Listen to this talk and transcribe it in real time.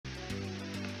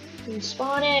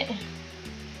Respawn it.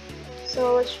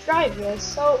 So let's drive this.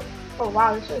 So, oh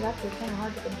wow, this is actually kind of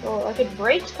hard to control. Like it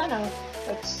brakes kind of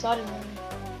like suddenly.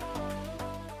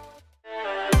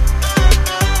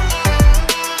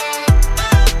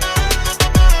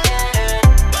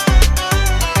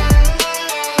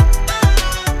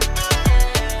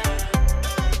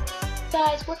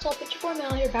 Guys, what's up? It's your boy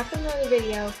Mel here, back with another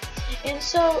video. And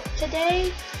so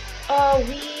today,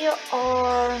 we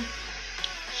are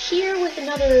here with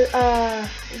another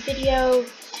video.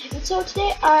 And so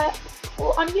today,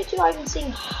 well, on YouTube I've been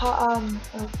seeing oh,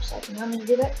 second, I'm gonna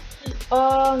do that.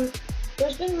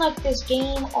 There's been like this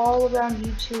game all around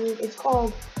YouTube. It's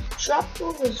called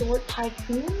Tropical Resort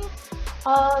Tycoon.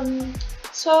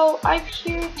 So I'm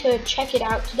here to check it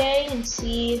out today and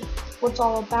see what's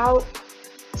all about.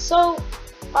 So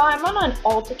I'm on an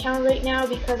alt account right now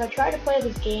because I tried to play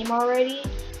this game already,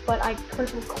 but I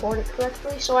couldn't record it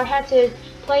correctly, so I had to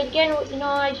play it again. You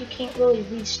know, as you can't really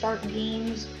restart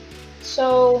games.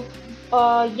 So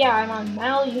yeah, I'm on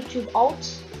Mal YouTube alt,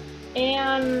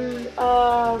 and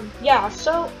yeah.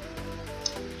 So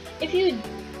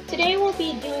today we'll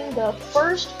be doing the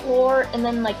first floor, and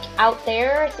then like out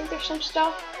there, I think there's some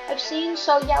stuff I've seen.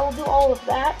 So yeah, we'll do all of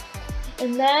that,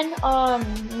 and then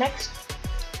next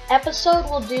episode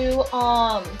we'll do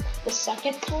the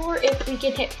second floor. If we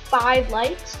can hit 5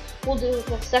 likes, we'll do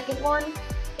the second one.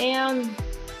 And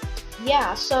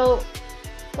yeah, so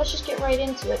let's just get right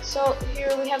into it. So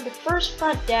here we have the first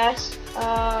front desk.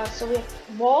 So we have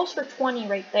walls for 20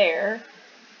 right there.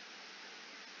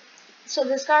 So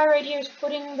this guy right here is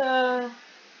putting the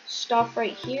stuff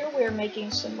right here. We're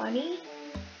making some money.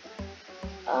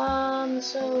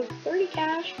 So 30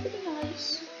 cash, pretty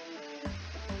nice.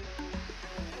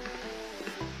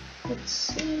 Let's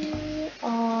see,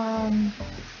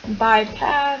 buy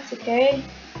pass, okay.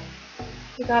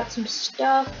 We got some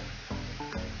stuff.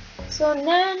 So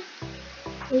then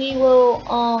we will,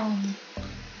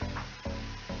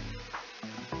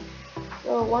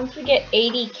 so once we get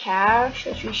 80 cash,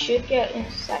 which we should get in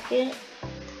a second,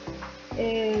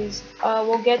 is,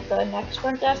 we'll get the next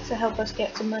front desk to help us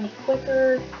get some money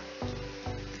quicker.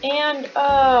 And,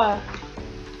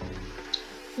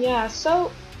 yeah,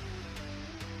 so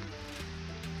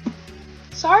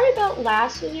sorry about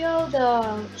last video,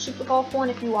 the Super Golf one,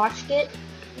 if you watched it.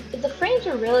 The frames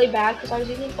are really bad because I was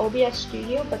using OBS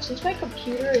Studio, but since my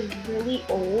computer is really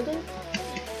old,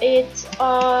 it's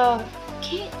not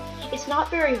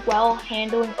very well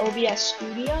handling OBS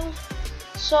Studio.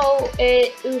 So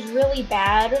it was really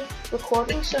bad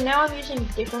recording. So now I'm using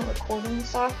different recording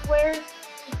software,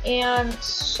 and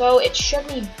so it should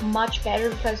be much better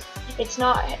because it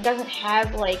doesn't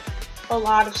have like a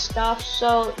lot of stuff.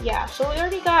 So yeah, so we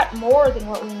already got more than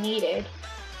what we needed.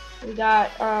 We got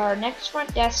our next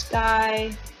front desk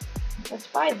guy. Let's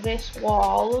buy this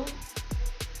wall.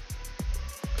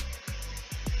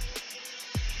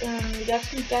 And we got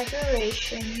some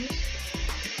decorations.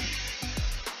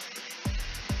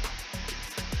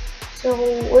 So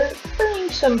we're earning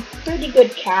some pretty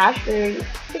good cash pretty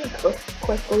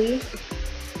quickly.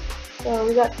 So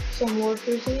we got some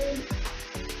workers here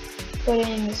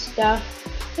putting the stuff.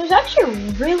 There's actually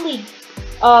really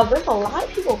there's a lot of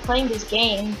people playing this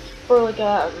game for like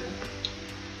a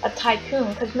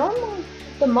tycoon, because normally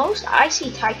the most I see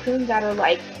tycoons that are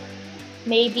like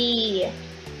maybe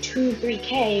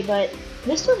 2-3K, but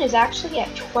this one is actually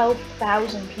at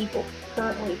 12,000 people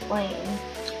currently playing,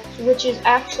 which is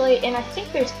actually, and I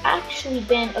think there's actually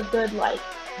been a good like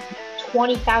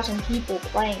 20,000 people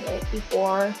playing it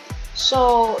before,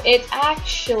 so it's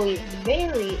actually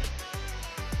very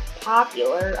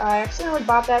popular. I accidentally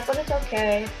bought that, but it's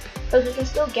okay because we can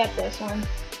still get this one.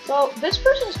 So this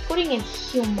person is putting in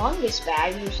humongous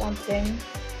bags or something,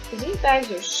 because these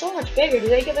bags are so much bigger. Do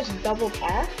they give us double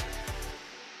cash?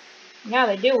 Yeah,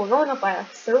 they do. We're going up by like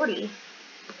 30.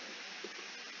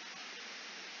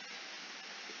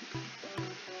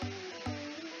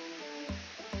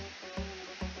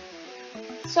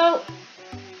 So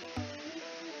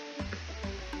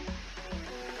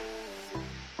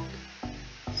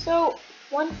So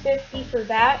 150 for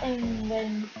that, and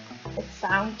then the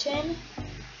fountain.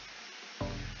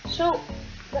 So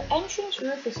the entrance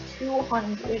roof is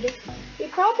 200. We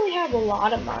probably have a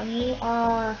lot of money.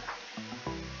 Yeah,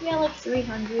 like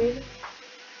 300.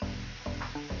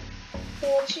 So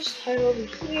let's just head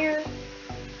over here.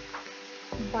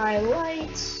 Buy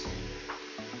lights.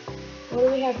 What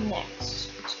do we have next?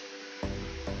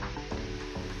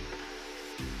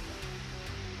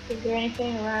 Is there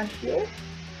anything around here?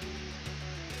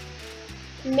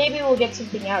 Maybe we'll get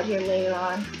something out here later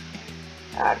on.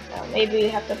 I don't know. Maybe we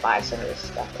have to buy some of this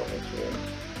stuff over here.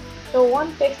 So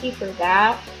 150 for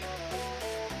that.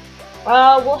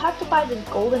 We'll have to buy this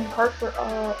golden cart for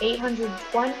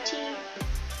 820.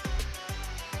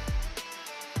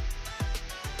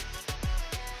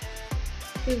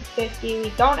 $250. We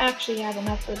don't actually have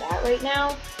enough for that right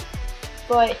now.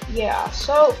 But yeah,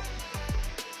 so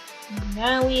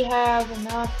now we have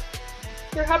enough.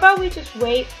 Here, how about we just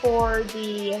wait for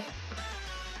the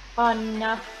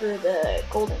enough for the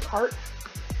golden cart?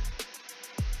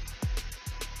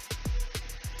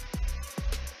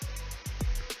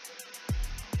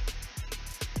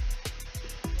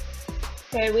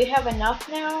 Okay, we have enough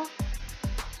now.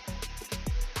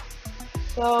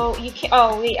 So you can.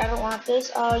 Oh wait, I don't want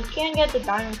this. You can get the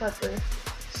diamond card for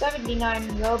 79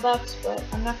 Robux, but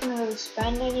I'm not gonna really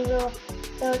spend any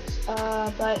Robux.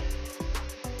 But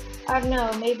I don't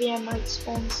know. Maybe I might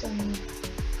spend some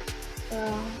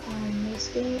on this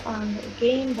game, on the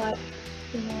game, but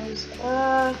who knows?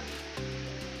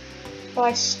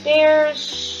 Buy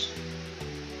stairs.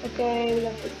 Okay, we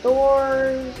have the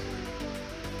doors.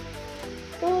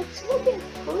 So it's looking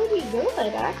pretty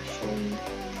good, actually.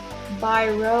 Buy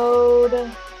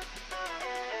road.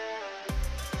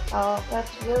 Oh,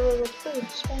 that's pretty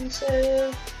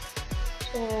expensive.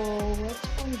 So let's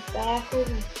come back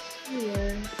over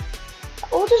here.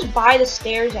 We'll just buy the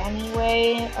stairs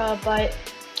anyway. But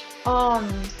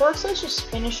first let's just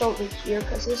finish over here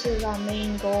because this is our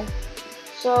main goal.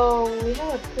 So we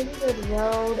have a pretty good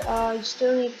road. You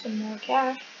still need some more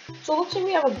cash. So it looks like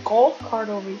we have a golf cart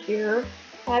over here.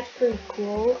 That's pretty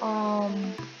cool.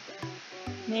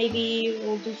 Maybe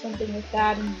we'll do something with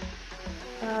that.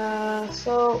 And,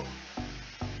 so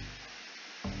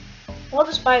we'll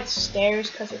just buy the stairs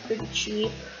because they're pretty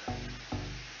cheap.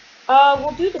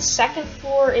 We'll do the second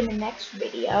floor in the next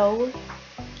video.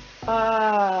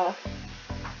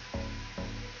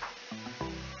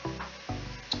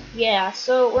 Yeah,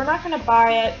 so we're not gonna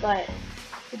buy it, but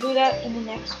we'll do that in the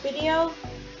next video.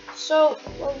 So,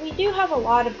 well, we do have a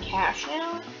lot of cash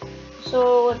now,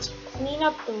 so let's clean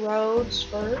up the roads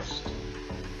first,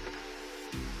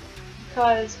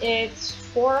 because it's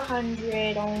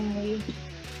 400 only,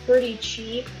 pretty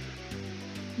cheap.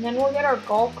 And then we'll get our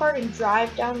golf cart and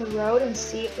drive down the road and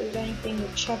see if there's anything to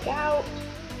check out.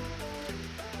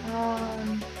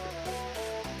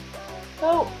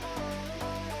 So,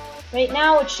 right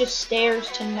now it's just stairs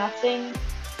to nothing.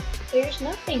 There's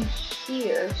nothing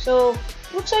here, so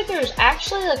looks like there's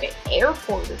actually like an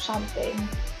airport or something.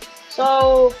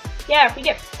 So yeah, if we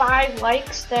get 5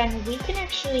 likes, then we can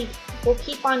we'll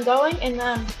keep on going, and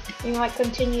then we might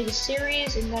continue the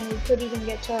series, and then we could even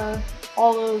get to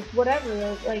all those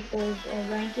whatever, like those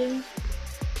rankings.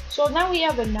 So now we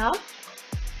have enough.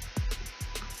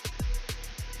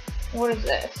 What is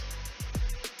this?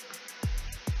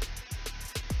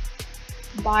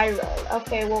 Buy road.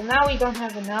 Okay, well now we don't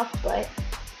have enough, but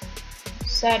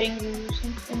settings or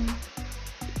something.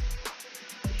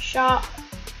 Shop.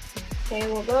 Okay,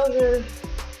 well those are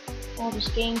all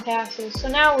just game passes. So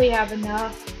now we have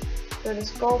enough for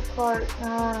this golf cart.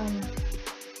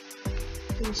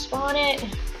 Respawn it.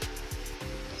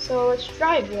 So let's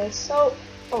drive this. So,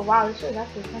 oh wow, this is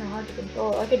actually kind of hard to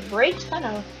control. Like it brakes kind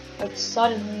of like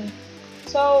suddenly.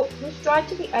 So let's drive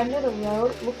to the end of the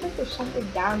road. Looks like there's something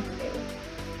down here.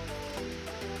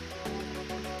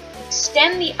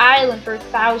 Extend the island for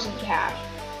 1,000 cash.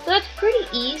 So that's pretty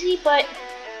easy, but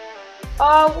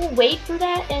we'll wait for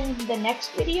that in the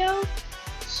next video.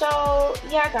 So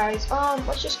yeah, guys,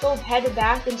 let's just go head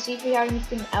back and see if we have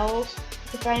anything else.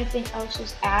 If anything else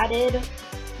is added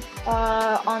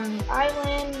on the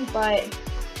island, but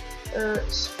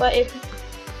if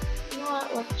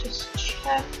not, let's just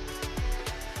check.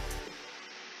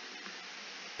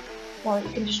 Well, you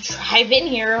can just drive in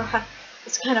here.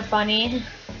 It's kind of funny.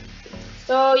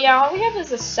 So yeah, all we have is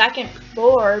the second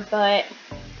floor, but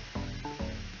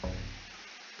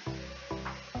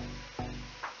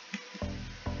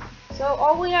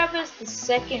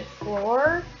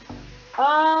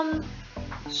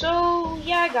so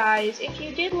yeah, guys, if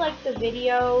you did like the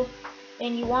video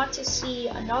and you want to see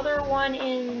another one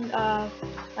in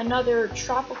another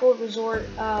tropical resort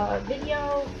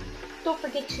video, don't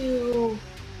forget to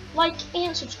like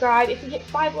and subscribe. If you get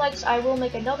 5 likes, I will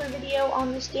make another video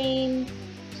on this game.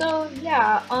 So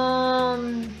yeah,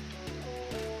 I'm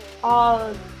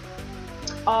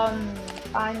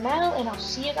Mel, and I'll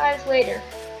see you guys later.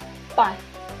 Bye.